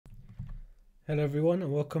Hello everyone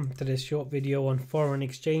and welcome to this short video on foreign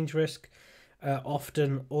exchange risk,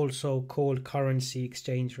 often also called currency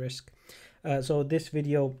exchange risk. So this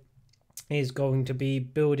video is going to be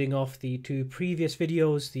building off the two previous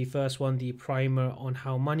videos. The first one, the primer on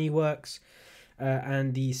how money works,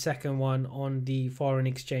 and the second one on the foreign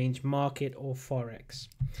exchange market or Forex.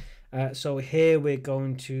 So here we're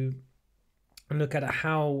going to look at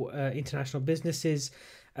how international businesses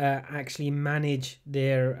actually manage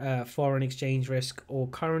their foreign exchange risk or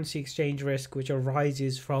currency exchange risk, which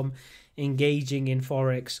arises from engaging in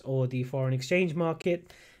Forex or the foreign exchange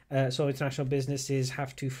market. So international businesses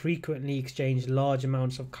have to frequently exchange large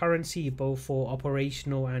amounts of currency, both for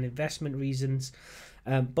operational and investment reasons,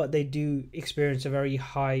 but they do experience a very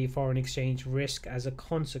high foreign exchange risk as a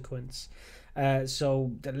consequence.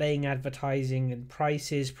 So delaying advertising and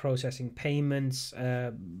prices, processing payments,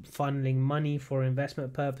 funneling money for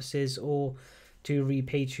investment purposes or to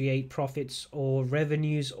repatriate profits or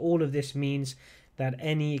revenues, all of this means that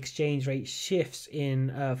any exchange rate shifts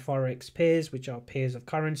in Forex pairs, which are pairs of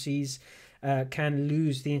currencies, can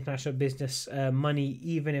lose the international business money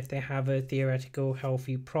even if they have a theoretical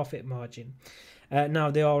healthy profit margin.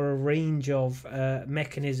 Now, there are a range of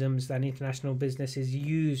mechanisms that international businesses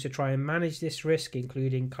use to try and manage this risk,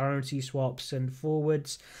 including currency swaps and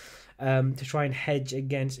forwards, to try and hedge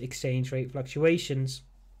against exchange rate fluctuations.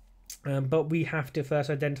 But we have to first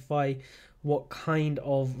identify what kind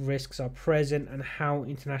of risks are present and how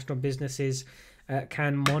international businesses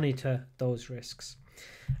can monitor those risks.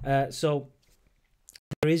 So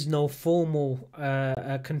there is no formal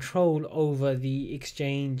control over the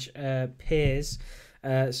exchange pairs.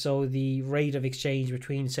 So the rate of exchange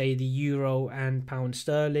between, say, the euro and pound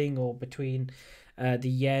sterling, or between the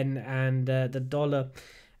yen and the dollar,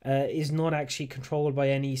 is not actually controlled by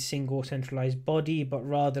any single centralized body, but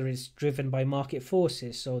rather is driven by market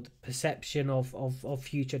forces. So the perception of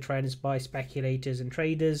future trends by speculators and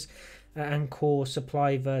traders, and core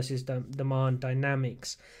supply versus demand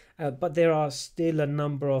dynamics. But there are still a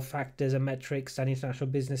number of factors and metrics that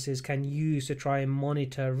international businesses can use to try and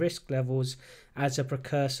monitor risk levels as a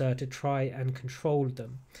precursor to try and control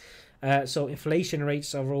them. So inflation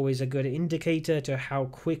rates are always a good indicator to how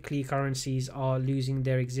quickly currencies are losing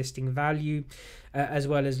their existing value, as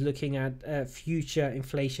well as looking at future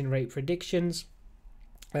inflation rate predictions.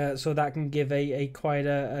 So that can give quite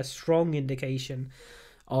a strong indication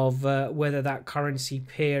of whether that currency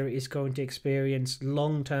pair is going to experience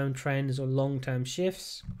long-term trends or long-term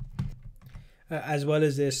shifts. As well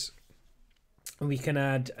as this, we can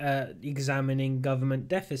add examining government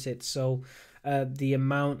deficits, so the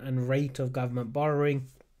amount and rate of government borrowing,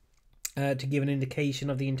 to give an indication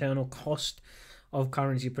of the internal cost of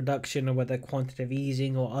currency production, or whether quantitative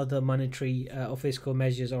easing or other monetary or fiscal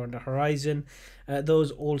measures are on the horizon. Those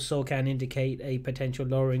also can indicate a potential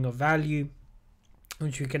lowering of value,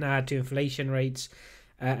 which we can add to inflation rates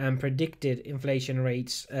and predicted inflation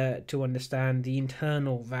rates to understand the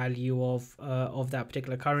internal value of that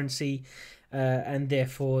particular currency, and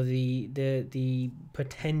therefore the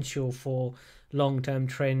potential for long-term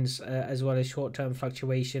trends as well as short-term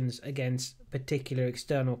fluctuations against particular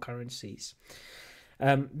external currencies.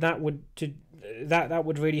 That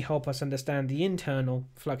would really help us understand the internal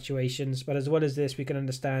fluctuations, but as well as this, we can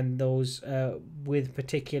understand those with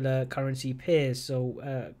particular currency pairs.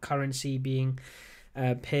 So currency being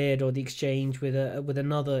paired, or the exchange with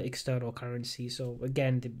another external currency. So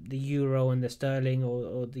again, the euro and the sterling,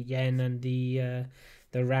 or the yen and the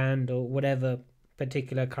rand, or whatever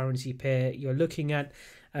particular currency pair you're looking at.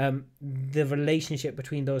 The relationship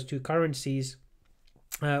between those two currencies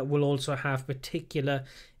will also have particular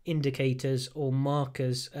indicators or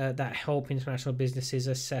markers that help international businesses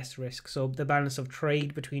assess risk. So the balance of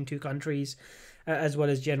trade between two countries, as well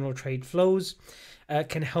as general trade flows,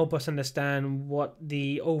 can help us understand what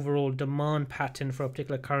the overall demand pattern for a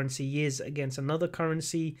particular currency is against another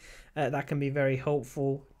currency. That can be very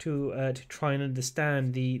helpful to try and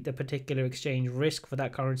understand the particular exchange risk for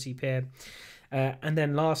that currency pair. And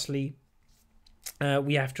then lastly,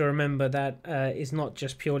 we have to remember that it's not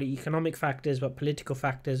just purely economic factors, but political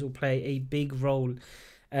factors will play a big role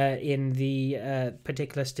in the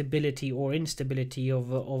particular stability or instability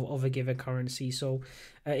of a given currency. So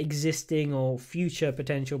existing or future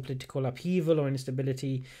potential political upheaval or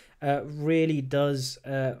instability really does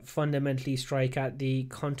fundamentally strike at the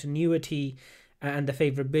continuity and the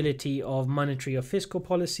favorability of monetary or fiscal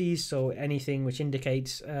policies. So anything which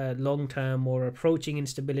indicates long-term or approaching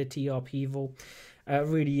instability or upheaval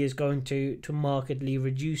really is going to markedly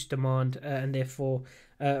reduce demand and therefore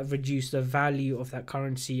reduce the value of that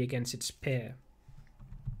currency against its pair.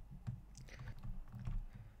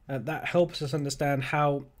 That helps us understand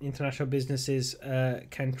how international businesses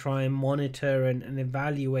can try and monitor and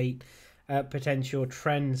evaluate potential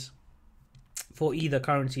trends for either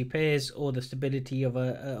currency pairs or the stability of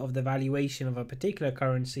the valuation of a particular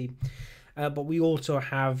currency. But we also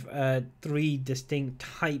have three distinct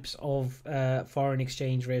types of foreign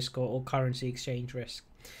exchange risk or currency exchange risk.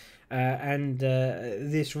 And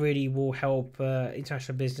this really will help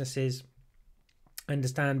international businesses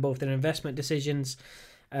understand both their investment decisions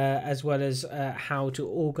as well as how to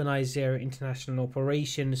organize their international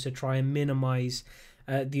operations to try and minimize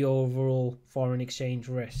the overall foreign exchange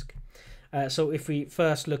risk. So if we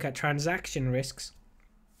first look at transaction risks,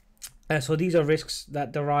 so these are risks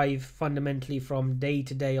that derive fundamentally from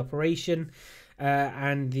day-to-day operation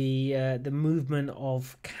and the movement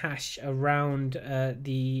of cash around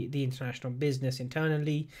the international business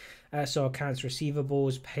internally. So accounts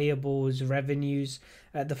receivables, payables, revenues,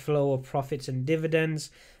 the flow of profits and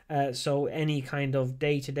dividends. So any kind of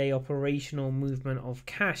day-to-day operational movement of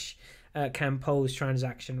cash can pose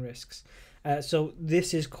transaction risks. So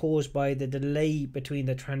this is caused by the delay between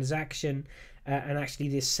the transaction and actually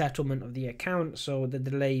the settlement of the account. So the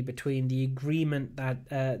delay between the agreement that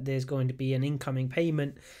there's going to be an incoming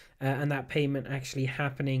payment and that payment actually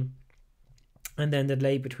happening, and then the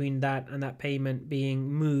delay between that and that payment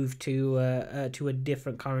being moved to a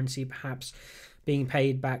different currency, perhaps being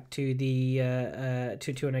paid back to the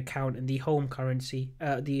to an account in the home currency,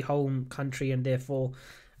 the home country, and therefore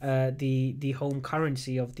the home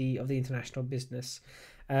currency of the international business.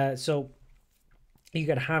 So you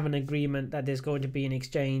could have an agreement that there's going to be an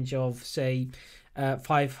exchange of say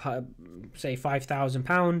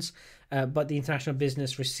 £5,000, but the international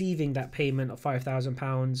business receiving that payment of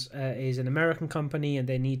 £5,000 is an American company, and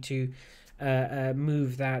they need to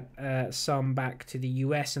move that sum back to the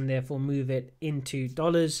US and therefore move it into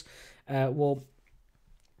dollars. Well,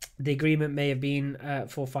 the agreement may have been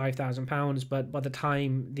for £5,000, but by the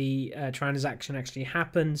time the transaction actually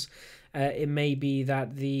happens, it may be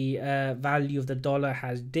that the value of the dollar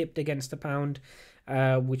has dipped against the pound,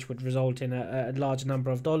 which would result in a large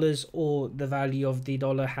number of dollars, or the value of the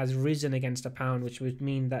dollar has risen against the pound, which would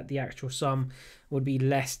mean that the actual sum would be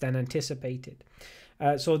less than anticipated.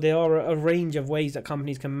 So there are a range of ways that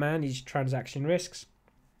companies can manage transaction risks,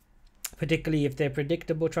 particularly if they're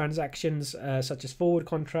predictable transactions, such as forward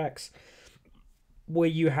contracts, where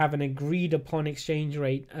you have an agreed upon exchange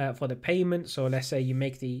rate for the payment. So let's say you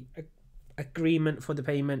make the agreement for the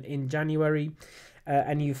payment in January,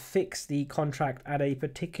 and you fix the contract at a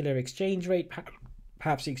particular exchange rate,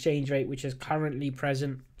 perhaps the exchange rate which is currently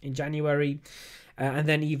present in January, and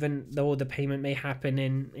then even though the payment may happen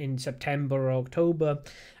in September or October,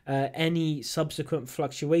 any subsequent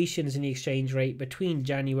fluctuations in the exchange rate between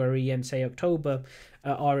January and say October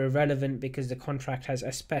are irrelevant, because the contract has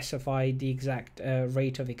specified the exact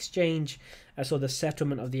rate of exchange, so the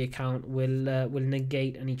settlement of the account will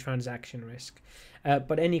negate any transaction risk.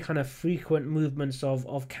 But any kind of frequent movements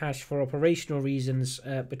of cash for operational reasons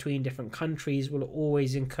between different countries will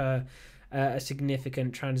always incur a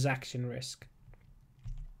significant transaction risk.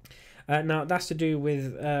 Now that's to do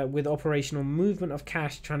with operational movement of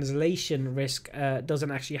cash. Translation risk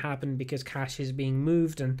doesn't actually happen because cash is being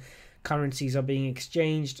moved and currencies are being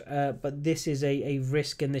exchanged, but this is a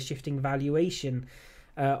risk in the shifting valuation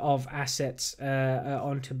of assets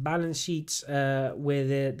onto balance sheets,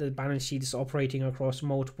 where the balance sheet is operating across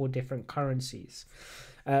multiple different currencies.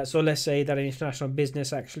 So let's say that an international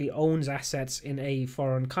business actually owns assets in a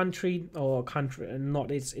foreign country, or country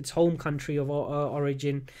not its home country of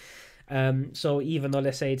origin. So even though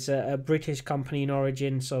let's say it's a British company in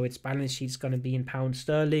origin, so its balance sheet is going to be in pound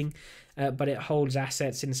sterling, but it holds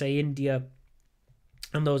assets in say India,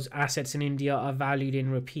 and those assets in India are valued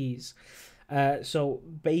in rupees. So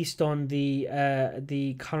based on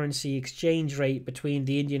the currency exchange rate between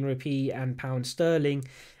the Indian rupee and pound sterling,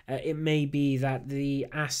 it may be that the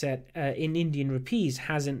asset in Indian rupees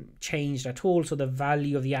hasn't changed at all, so the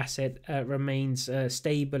value of the asset remains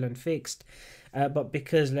stable and fixed. But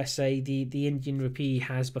because let's say the Indian rupee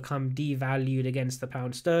has become devalued against the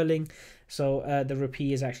pound sterling, so the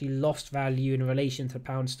rupee has actually lost value in relation to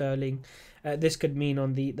pound sterling, this could mean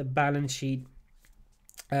on the balance sheet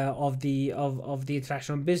of the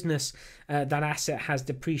international business, that asset has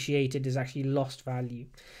depreciated, is actually lost value.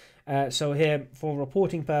 So here, for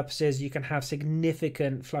reporting purposes, you can have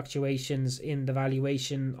significant fluctuations in the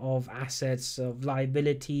valuation of assets, of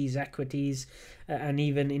liabilities, equities, and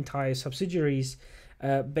even entire subsidiaries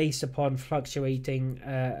based upon fluctuating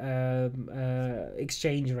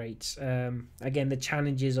exchange rates. Again, the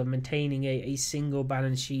challenges of maintaining a single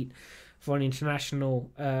balance sheet for an international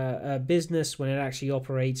business when it actually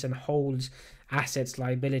operates and holds assets,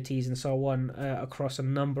 liabilities, and so on across a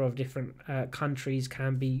number of different countries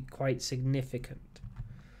can be quite significant.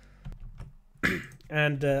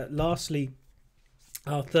 And lastly,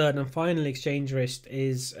 our third and final exchange risk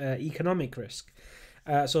is economic risk.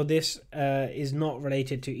 So this is not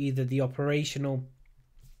related to either the operational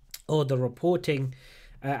or the reporting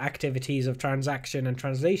activities of transaction and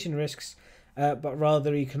translation risks, but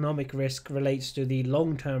rather economic risk relates to the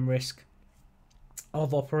long-term risk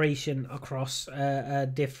of operation across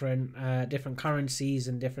different currencies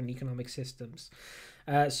and different economic systems.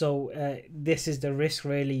 So this is the risk,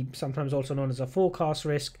 really, sometimes also known as a forecast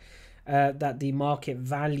risk, that the market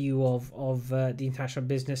value of the international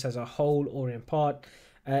business as a whole or in part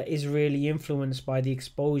is really influenced by the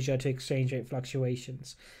exposure to exchange rate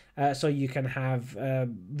fluctuations. So you can have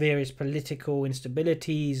various political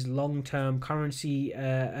instabilities, long-term currency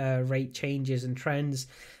rate changes and trends,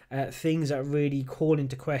 things that really call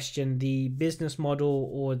into question the business model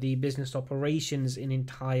or the business operations in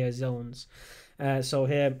entire zones. So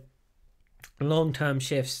here, long-term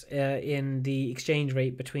shifts in the exchange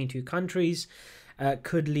rate between two countries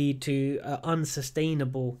could lead to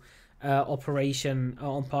unsustainable operation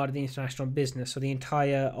on part of the international business. So the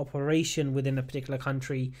entire operation within a particular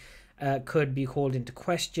country could be called into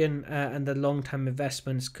question, and the long-term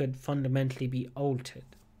investments could fundamentally be altered.